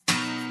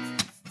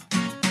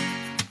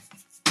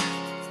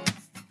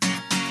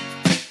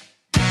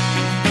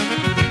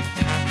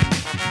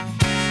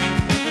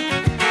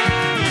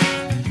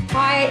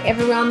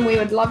everyone. We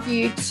would love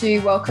you to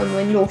welcome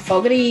Lyndall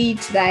Fogarty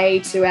today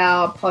to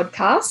our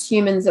podcast,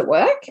 Humans at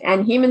Work.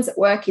 And Humans at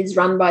Work is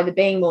run by the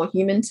Being More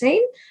Human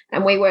team,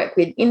 and we work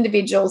with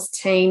individuals,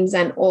 teams,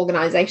 and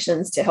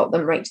organisations to help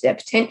them reach their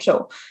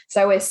potential.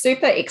 So we're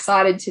super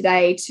excited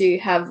today to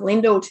have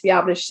Lyndall to be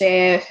able to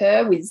share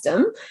her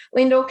wisdom.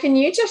 Lyndall, can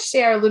you just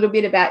share a little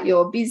bit about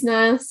your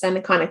business and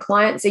the kind of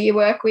clients that you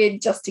work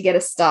with just to get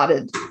us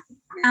started?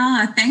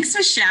 Thanks,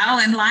 Michelle.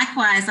 And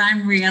likewise,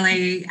 I'm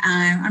really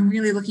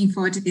looking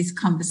forward to this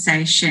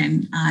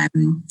conversation. I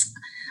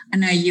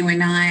know you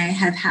and I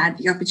have had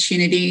the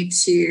opportunity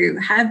to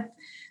have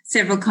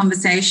several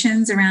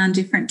conversations around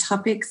different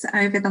topics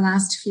over the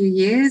last few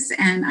years,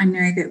 and I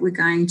know that we're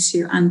going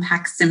to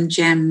unpack some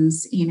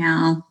gems in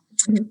our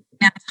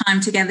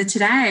time together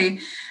today.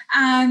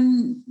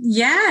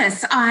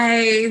 Yes,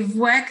 I've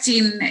worked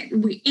in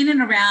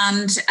and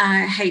around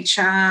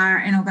HR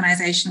and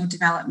organisational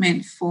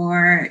development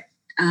for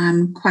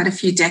quite a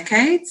few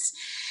decades,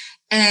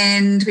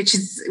 and which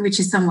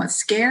is somewhat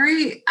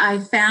scary. I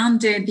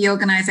founded the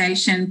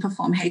organisation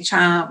Perform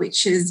HR,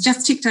 which has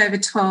just ticked over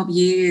 12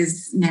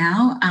 years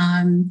now.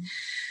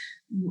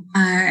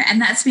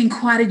 And that's been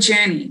quite a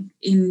journey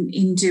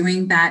in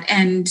doing that.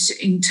 And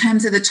in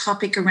terms of the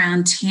topic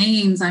around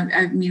teams, I've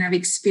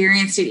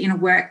experienced it in a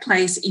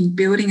workplace, in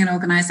building an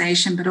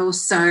organisation, but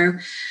also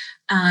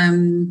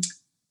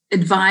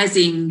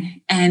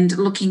advising and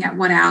looking at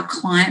what our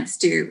clients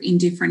do in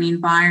different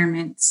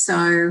environments.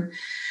 So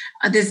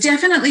there's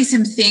definitely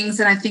some things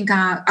that I think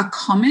are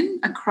common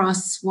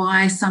across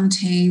why some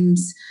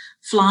teams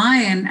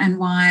fly and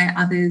why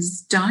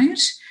others don't.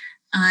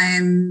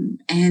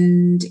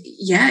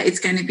 It's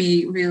going to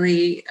be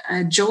really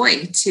a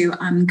joy to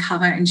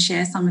uncover and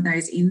share some of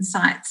those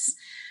insights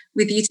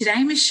with you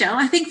today, Michelle.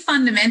 I think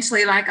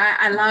fundamentally,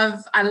 I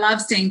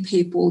love seeing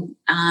people.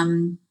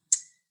 I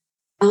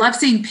love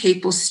seeing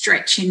people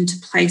stretch into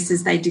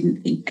places they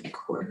didn't think they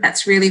could.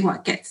 That's really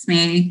what gets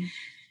me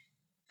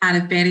out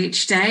of bed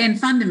each day. And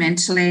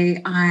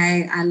fundamentally,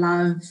 I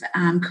love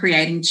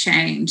creating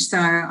change. So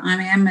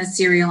I am a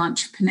serial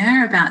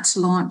entrepreneur about to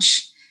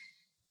launch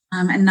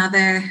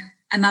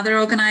another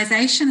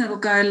organisation that'll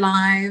go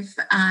live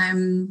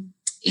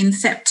in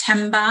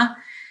September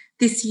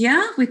this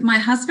year with my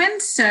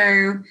husband.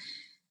 So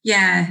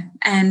yeah,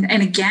 and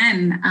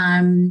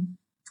again,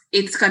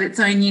 it's got its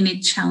own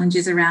unique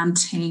challenges around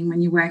team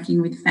when you're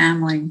working with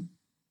family.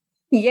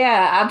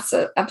 Yeah,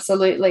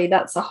 absolutely.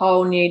 That's a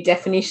whole new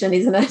definition,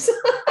 isn't it?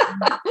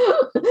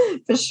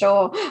 For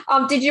sure.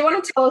 Did you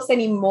want to tell us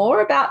any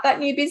more about that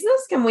new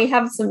business? Can we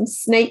have some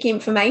sneak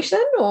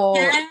information or?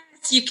 Yeah.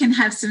 You can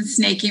have some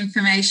sneak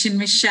information,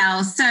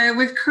 Michelle. So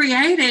we've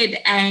created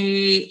a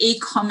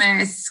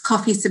e-commerce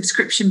coffee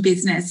subscription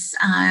business.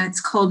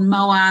 It's called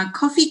Moa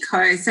Coffee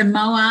Co. So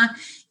Moa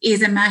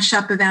is a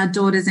mashup of our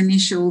daughter's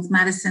initials,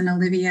 Madison,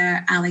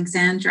 Olivia,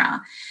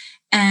 Alexandra.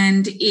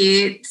 And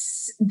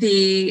it's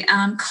the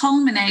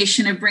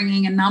culmination of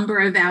bringing a number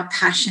of our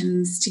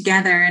passions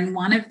together. And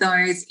one of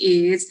those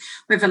is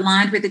we've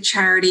aligned with a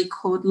charity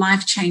called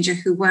Life Changer,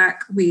 who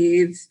work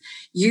with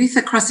youth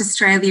across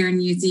Australia and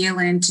New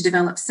Zealand to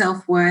develop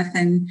self-worth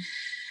and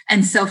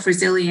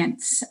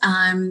self-resilience.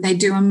 They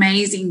do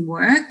amazing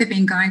work. They've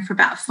been going for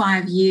about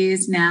 5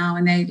 years now.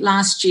 And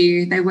last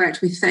year they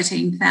worked with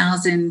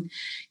 13,000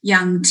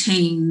 young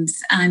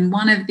teens. And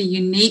one of the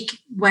unique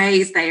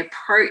ways they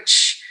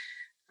approach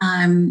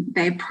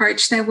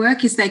their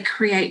work is they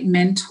create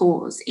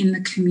mentors in the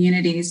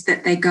communities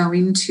that they go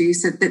into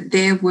so that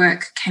their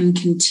work can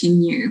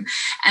continue.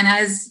 And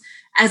as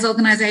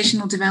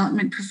organisational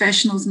development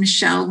professionals,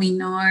 Michelle, we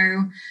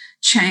know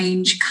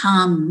change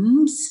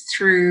comes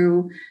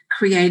through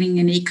creating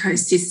an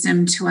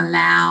ecosystem to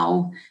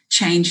allow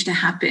change to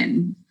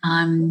happen.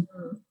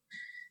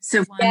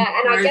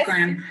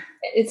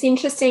 It's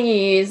interesting you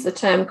use the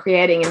term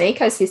creating an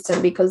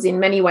ecosystem, because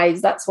in many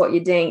ways that's what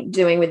you're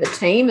doing with a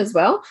team as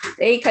well.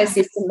 The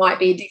ecosystem might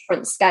be a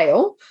different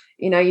scale.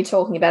 You're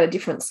talking about a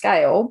different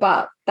scale,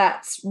 but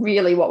that's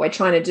really what we're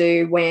trying to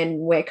do when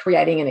we're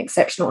creating an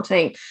exceptional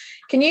team.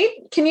 Can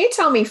you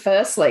tell me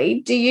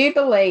firstly, do you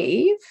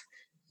believe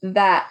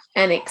that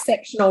an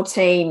exceptional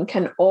team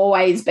can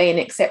always be an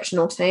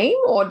exceptional team,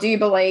 or do you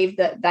believe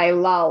that they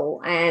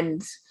lull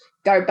and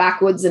go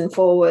backwards and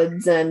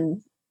forwards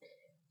and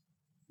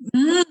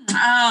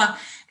no,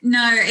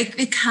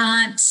 it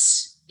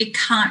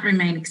can't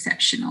remain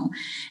exceptional.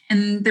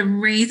 And the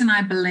reason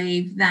I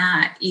believe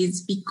that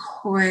is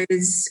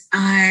because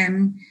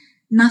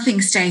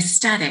nothing stays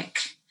static.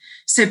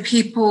 So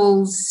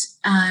people's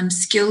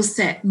skill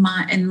set and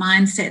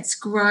mindsets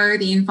grow,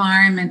 the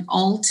environment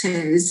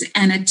alters,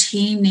 and a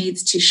team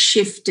needs to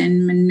shift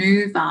and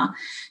maneuver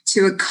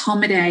to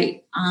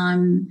accommodate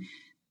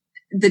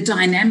the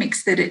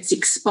dynamics that it's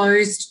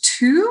exposed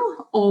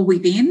to or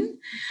within.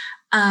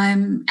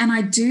 And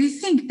I do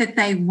think that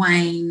they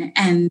wane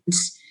and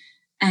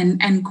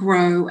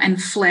grow and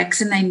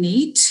flex, and they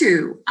need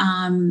to.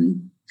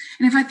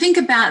 And if I think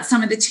about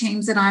some of the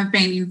teams that I've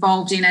been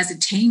involved in as a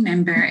team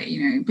member,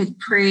 with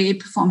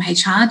pre-Perform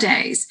HR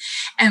days,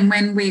 and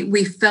when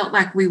we felt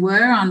like we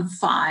were on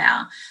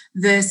fire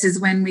versus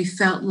when we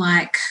felt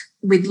like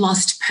we'd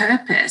lost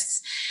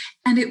purpose.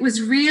 And it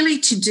was really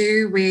to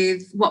do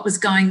with what was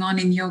going on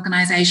in the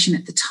organisation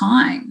at the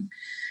time.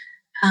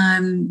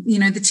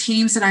 The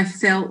teams that I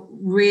felt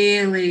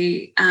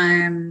really,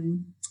 I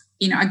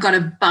got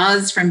a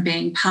buzz from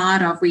being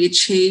part of. We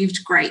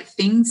achieved great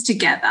things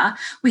together.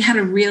 We had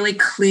a really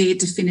clear,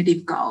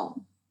 definitive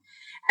goal.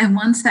 And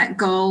once that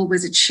goal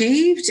was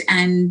achieved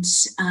and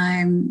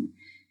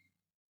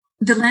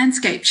the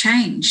landscape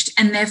changed,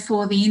 and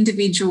therefore the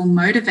individual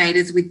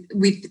motivators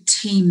with the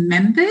team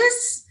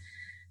members,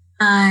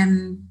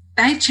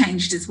 they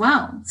changed as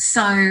well.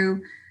 So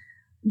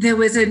there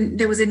was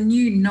a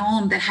new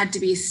norm that had to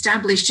be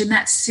established, and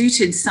that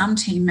suited some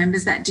team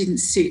members. That didn't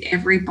suit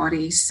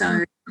everybody.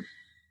 So,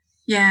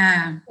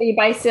 yeah. You're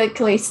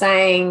basically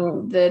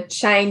saying the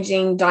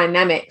changing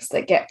dynamics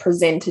that get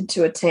presented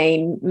to a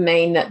team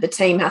mean that the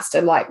team has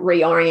to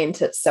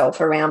reorient itself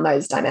around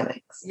those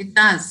dynamics. It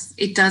does.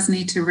 It does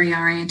need to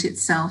reorient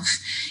itself.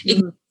 It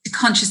needs to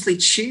consciously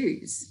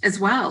choose as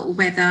well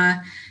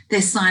whether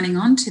they're signing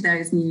on to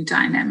those new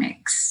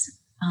dynamics.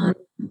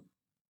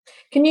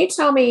 Can you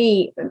tell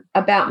me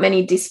about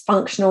many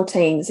dysfunctional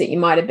teams that you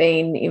might have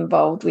been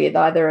involved with,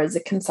 either as a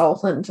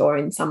consultant or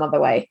in some other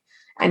way,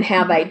 and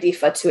how they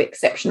differ to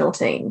exceptional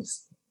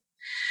teams?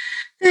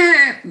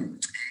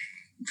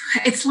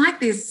 It's like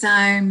this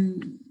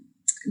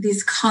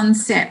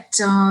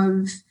concept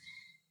of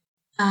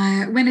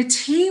when a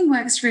team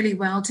works really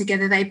well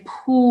together, they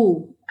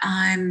pull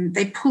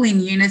in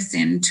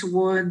unison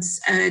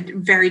towards a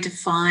very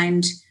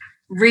defined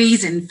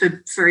reason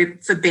for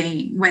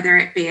being, whether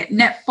it be at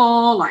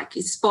netball, like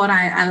your sport.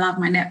 I love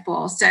my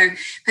netball. So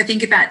if I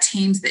think about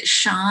teams that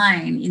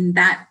shine in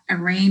that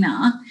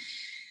arena,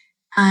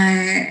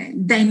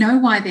 they know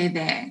why they're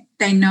there.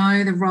 They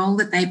know the role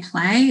that they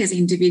play as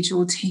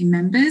individual team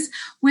members.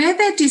 Where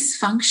they're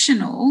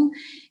dysfunctional,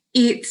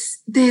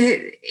 it's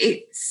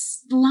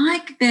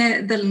like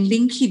the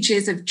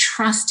linkages of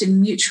trust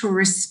and mutual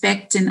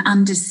respect and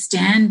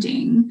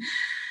understanding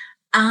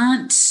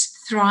aren't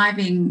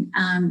thriving,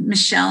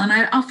 Michelle. And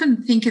I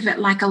often think of it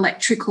like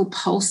electrical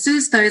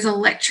pulses. Those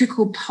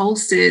electrical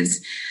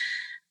pulses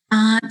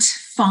aren't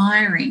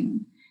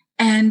firing.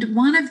 And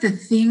one of the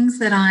things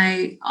that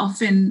I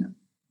often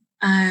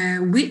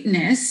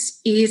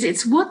witness is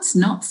it's what's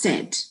not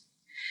said.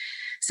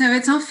 So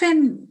it's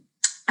often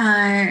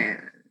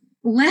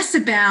less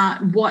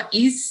about what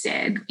is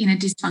said in a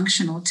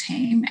dysfunctional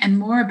team and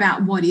more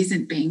about what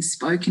isn't being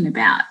spoken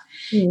about.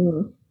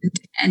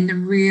 And the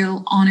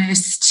real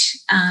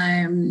honest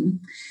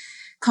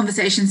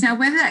conversations. Now,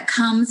 whether that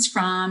comes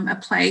from a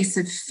place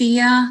of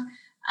fear,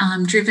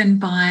 driven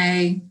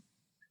by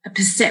a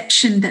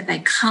perception that they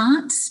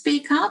can't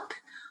speak up,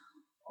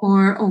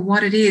 or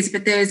what it is,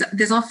 but there's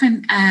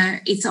often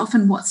it's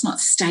often what's not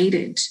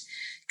stated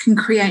can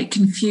create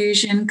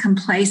confusion,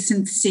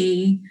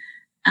 complacency,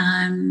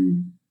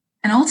 and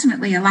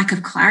ultimately a lack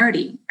of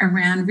clarity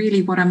around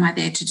really what am I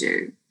there to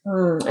do.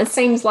 It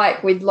seems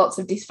like with lots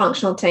of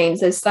dysfunctional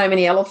teams, there's so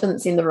many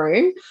elephants in the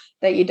room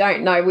that you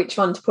don't know which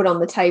one to put on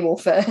the table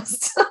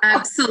first.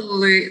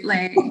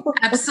 Absolutely,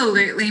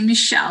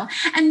 Michelle.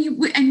 And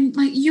you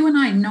and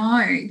I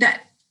know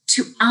that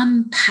to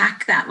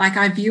unpack that, like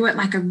I view it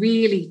like a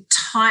really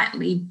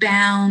tightly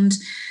bound,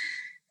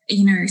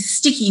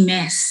 sticky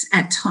mess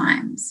at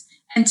times.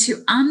 And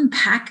to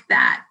unpack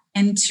that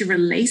and to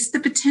release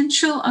the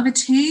potential of a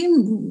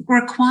team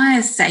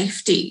requires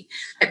safety.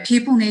 That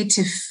people need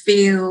to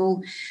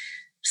feel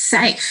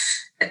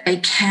safe, that they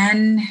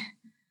can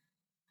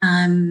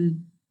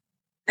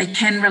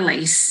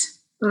release.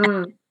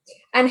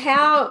 And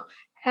how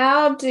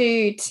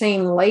do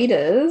team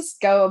leaders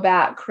go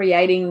about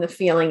creating the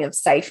feeling of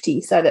safety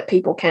so that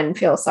people can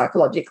feel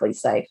psychologically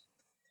safe?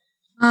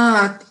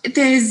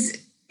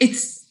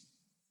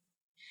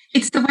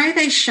 It's the way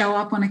they show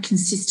up on a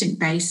consistent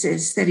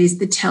basis that is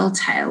the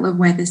telltale of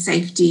whether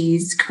safety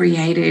is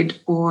created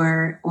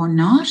or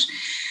not.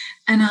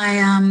 And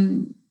I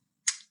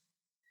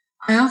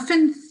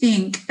often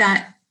think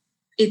that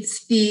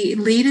it's the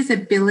leader's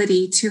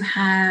ability to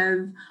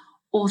have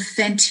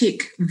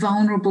authentic,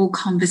 vulnerable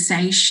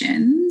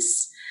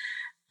conversations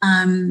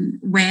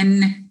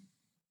when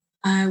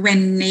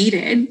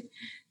needed,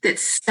 that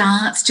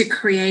starts to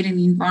create an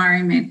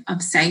environment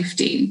of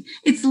safety.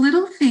 It's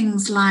little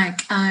things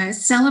like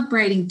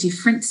celebrating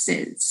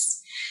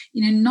differences,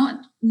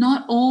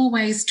 not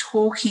always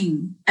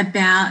talking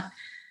about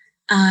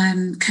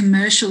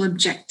commercial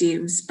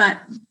objectives,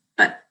 but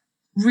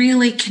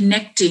really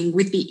connecting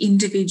with the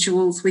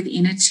individuals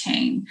within a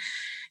team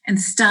and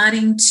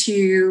starting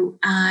to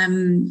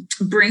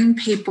bring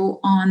people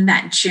on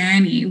that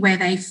journey where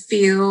they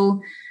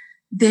feel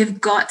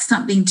they've got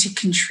something to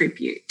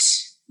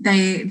contribute.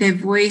 Their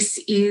voice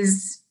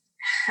is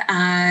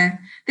heard,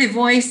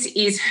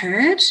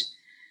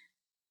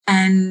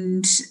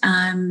 And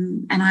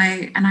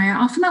I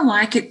often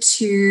like it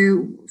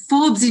to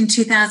Forbes in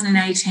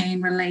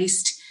 2018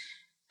 released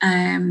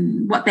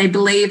what they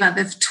believe are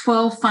the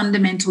 12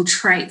 fundamental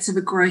traits of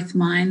a growth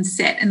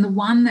mindset. And the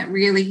one that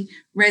really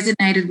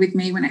resonated with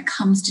me when it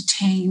comes to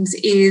teams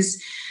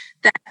is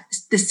that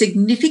the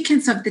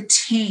significance of the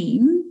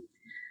team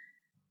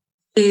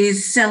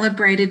is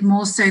celebrated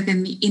more so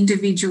than the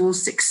individual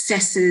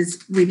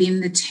successes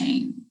within the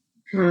team.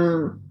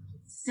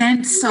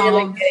 Sense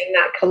really of getting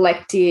that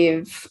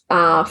collective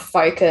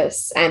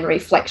focus and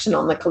reflection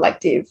on the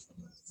collective.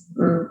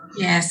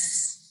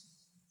 Yes.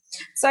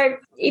 So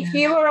if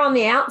you were on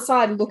the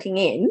outside looking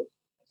in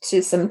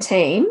to some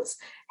teams,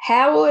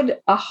 how would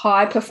a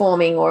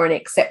high-performing or an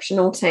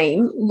exceptional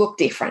team look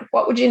different?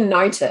 What would you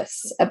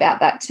notice about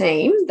that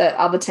team that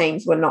other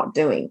teams were not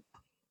doing?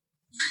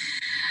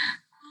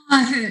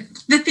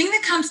 The thing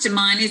that comes to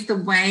mind is the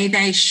way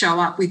they show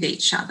up with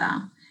each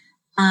other.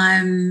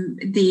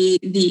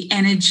 The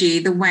energy,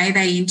 the way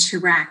they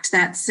interact,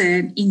 that's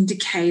an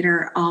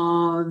indicator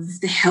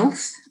of the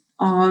health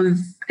of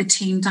a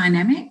team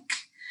dynamic.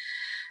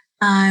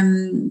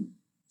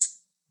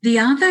 The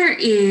other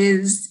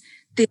is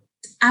the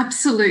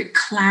absolute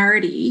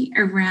clarity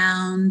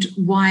around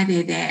why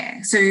they're there.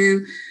 So,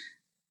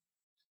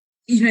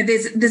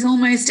 there's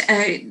almost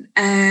a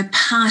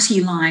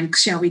party line,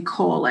 shall we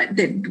call it,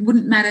 that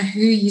wouldn't matter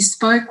who you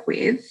spoke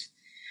with.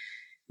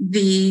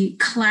 The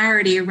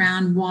clarity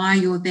around why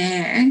you're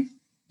there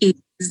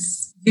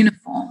is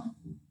uniform.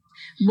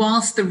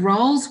 Whilst the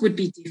roles would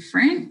be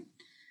different,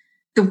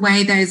 the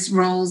way those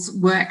roles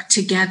work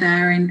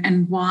together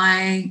and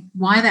why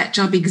that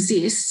job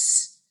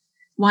exists,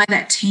 why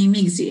that team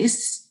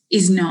exists,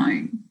 is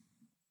known.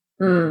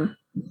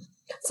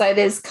 So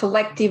there's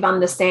collective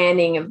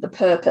understanding of the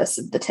purpose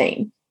of the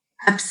team.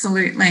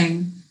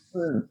 Absolutely.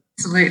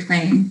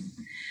 Absolutely.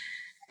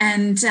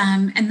 And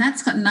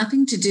that's got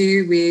nothing to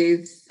do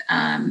with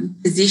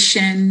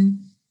position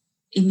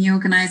in the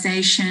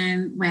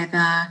organisation,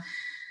 whether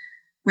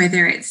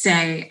it's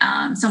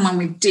someone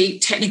with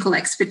deep technical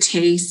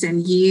expertise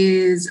and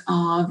years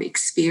of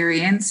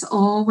experience,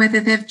 or whether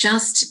they've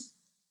just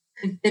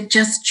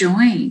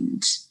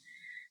joined.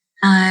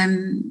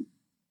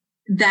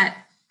 That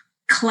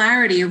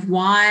clarity of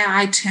why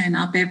I turn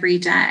up every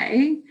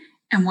day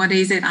and what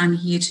is it I'm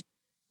here to do,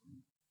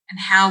 and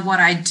how what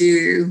I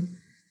do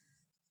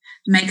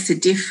makes a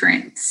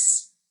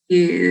difference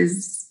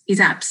is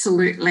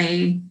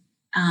absolutely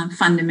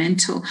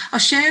fundamental. I'll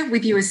share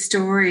with you a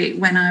story.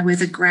 When I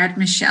was a grad,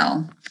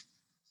 Michelle,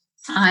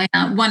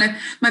 one of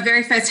my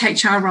very first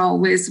HR role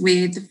was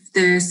with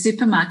the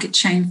supermarket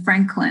chain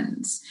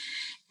Franklin's.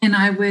 And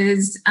I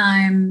was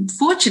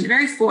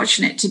very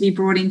fortunate to be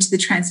brought into the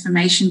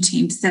transformation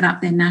team to help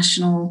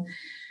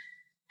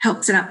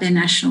set up their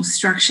national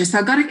structure. So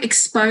I got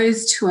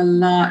exposed to a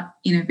lot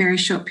in a very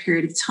short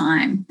period of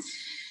time.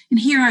 And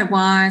here I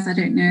was,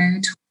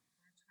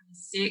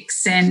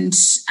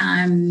 26,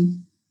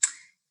 and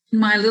in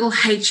my little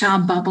HR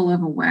bubble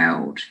of a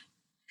world.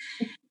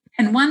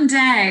 And one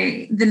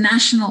day, the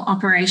national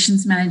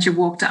operations manager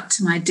walked up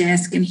to my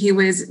desk, and he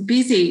was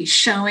busy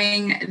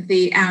showing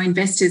our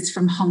investors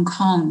from Hong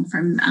Kong,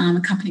 from a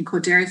company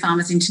called Dairy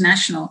Farmers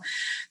International.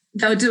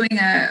 They were doing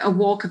a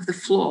walk of the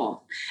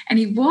floor. And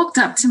he walked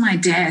up to my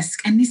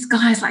desk, and this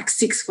guy's like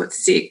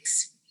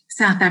 6'6",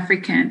 South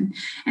African.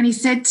 And he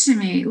said to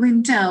me,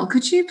 "Lindell,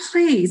 could you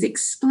please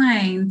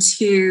explain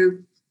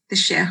to the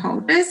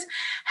shareholders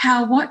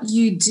how what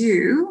you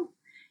do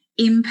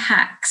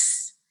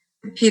impacts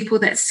the people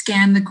that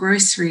scan the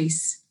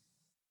groceries?"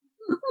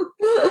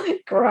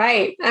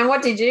 Great. And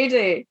what did you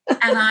do?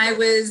 And I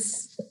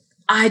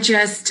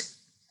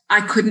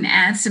couldn't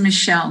answer,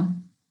 Michelle.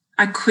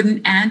 I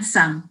couldn't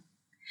answer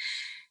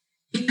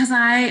because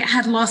I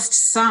had lost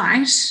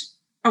sight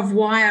of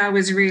why I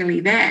was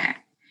really there.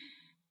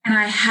 And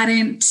I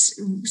hadn't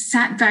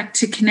sat back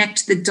to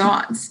connect the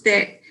dots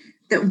that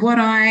what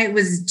I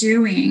was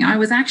doing, I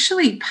was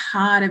actually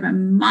part of a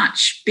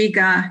much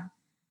bigger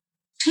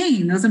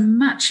team. There was a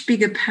much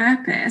bigger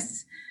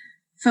purpose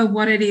for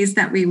what it is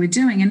that we were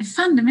doing. And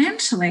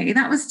fundamentally,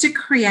 that was to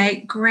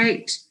create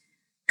great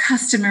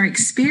customer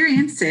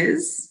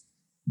experiences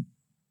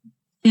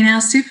in our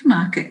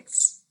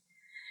supermarkets.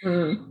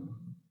 And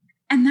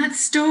that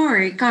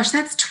story, gosh,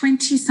 that's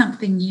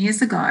 20-something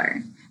years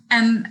ago.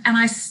 And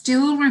I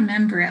still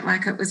remember it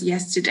like it was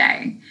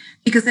yesterday,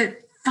 because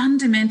it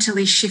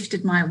fundamentally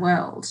shifted my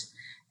world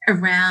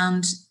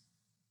around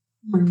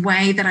the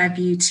way that I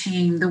view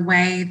team, the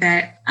way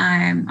that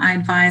I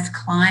advise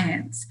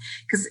clients.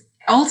 Because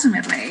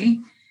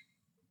ultimately,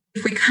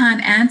 if we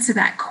can't answer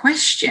that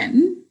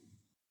question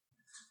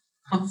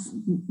of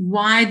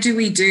why do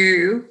we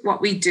do what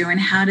we do and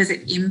how does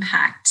it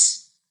impact?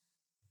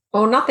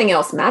 Well, nothing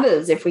else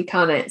matters if we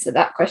can't answer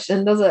that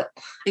question, does it?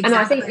 Exactly. And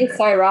I think you're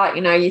so right.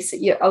 You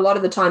a lot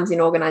of the times in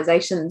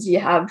organizations,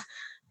 you have,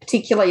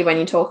 particularly when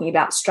you're talking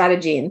about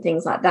strategy and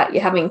things like that,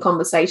 you're having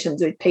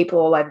conversations with people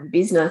all over the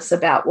business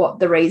about what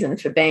the reason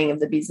for being of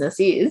the business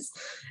is.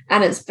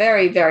 And it's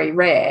very, very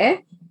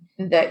rare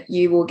that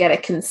you will get a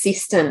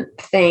consistent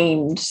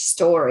themed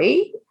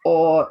story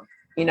or,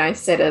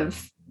 set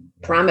of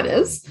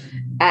parameters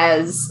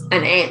as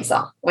an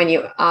answer when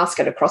you ask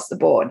it across the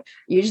board.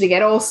 You usually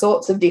get all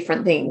sorts of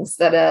different things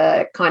that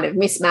are kind of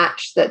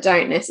mismatched, that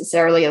don't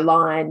necessarily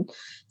align.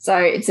 So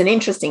it's an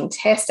interesting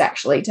test,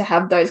 actually, to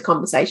have those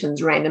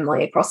conversations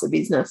randomly across a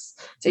business.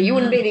 So you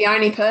wouldn't be the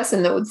only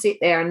person that would sit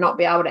there and not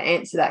be able to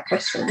answer that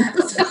question.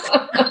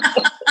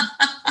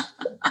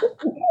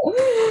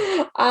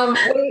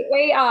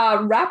 We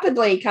are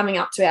rapidly coming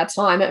up to our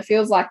time. It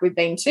feels like we've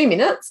been 2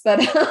 minutes, but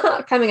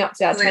coming up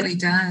to our time. It really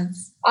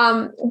does.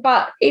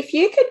 But if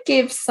you could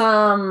give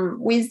some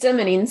wisdom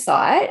and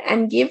insight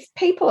and give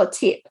people a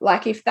tip,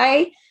 like if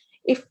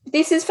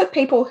this is for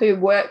people who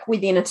work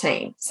within a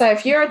team. So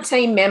if you're a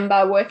team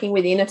member working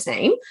within a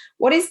team,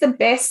 what is the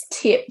best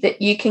tip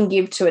that you can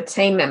give to a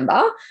team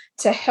member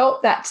to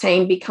help that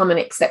team become an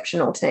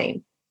exceptional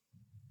team?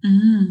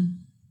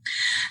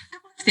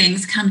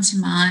 Things come to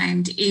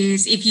mind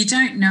is, if you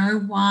don't know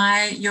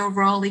why your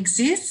role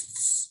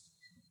exists,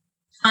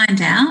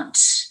 find out.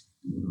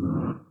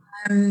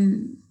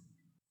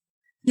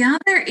 The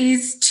other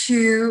is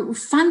to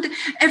fund.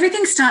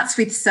 Everything starts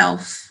with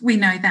self. We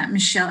know that,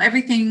 Michelle.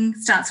 Everything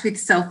starts with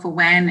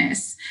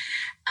self-awareness.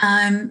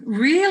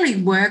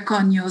 Really work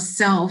on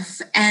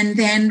yourself and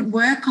then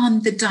work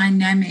on the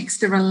dynamics,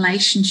 the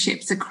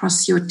relationships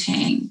across your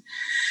team.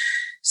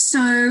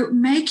 So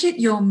make it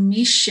your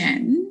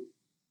mission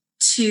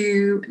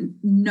to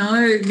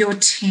know your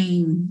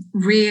team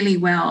really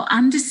well,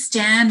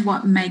 understand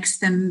what makes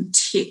them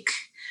tick,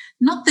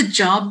 not the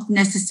job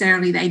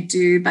necessarily they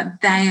do,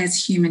 but they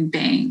as human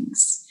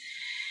beings,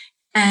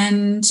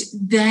 and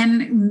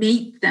then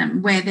meet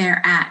them where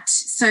they're at.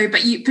 So,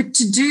 but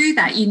to do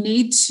that, you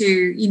need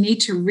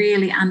to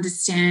really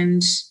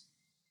understand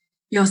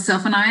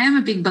yourself. And I am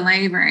a big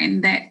believer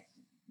in that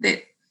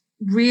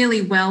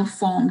really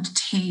well-formed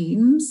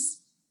teams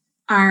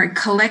are a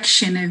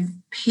collection of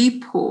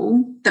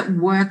people that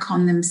work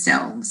on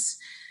themselves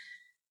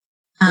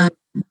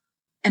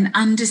and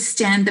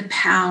understand the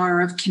power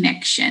of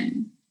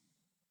connection.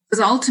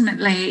 Because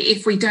ultimately,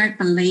 if we don't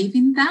believe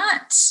in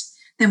that,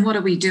 then what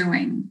are we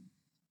doing?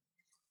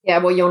 Yeah,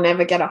 well, you'll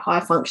never get a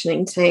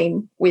high-functioning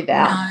team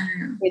without,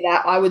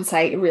 I would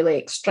say, really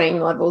extreme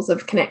levels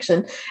of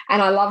connection.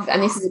 And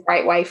and this is a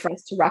great way for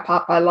us to wrap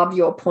up, I love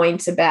your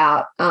point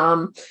about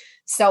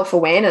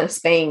self-awareness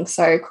being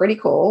so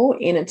critical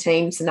in a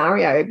team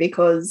scenario,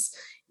 because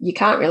you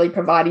can't really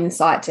provide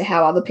insight to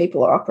how other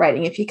people are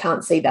operating if you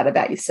can't see that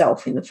about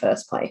yourself in the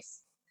first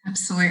place.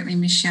 Absolutely,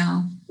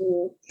 Michelle.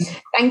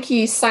 Thank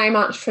you so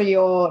much for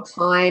your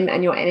time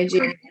and your energy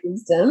and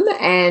wisdom.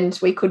 And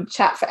we could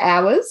chat for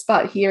hours,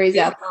 but here is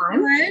our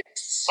time.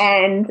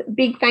 And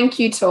big thank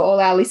you to all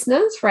our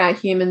listeners for our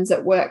Humans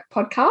at Work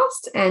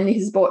podcast. And this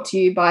is brought to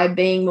you by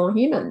Being More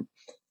Human.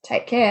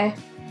 Take care.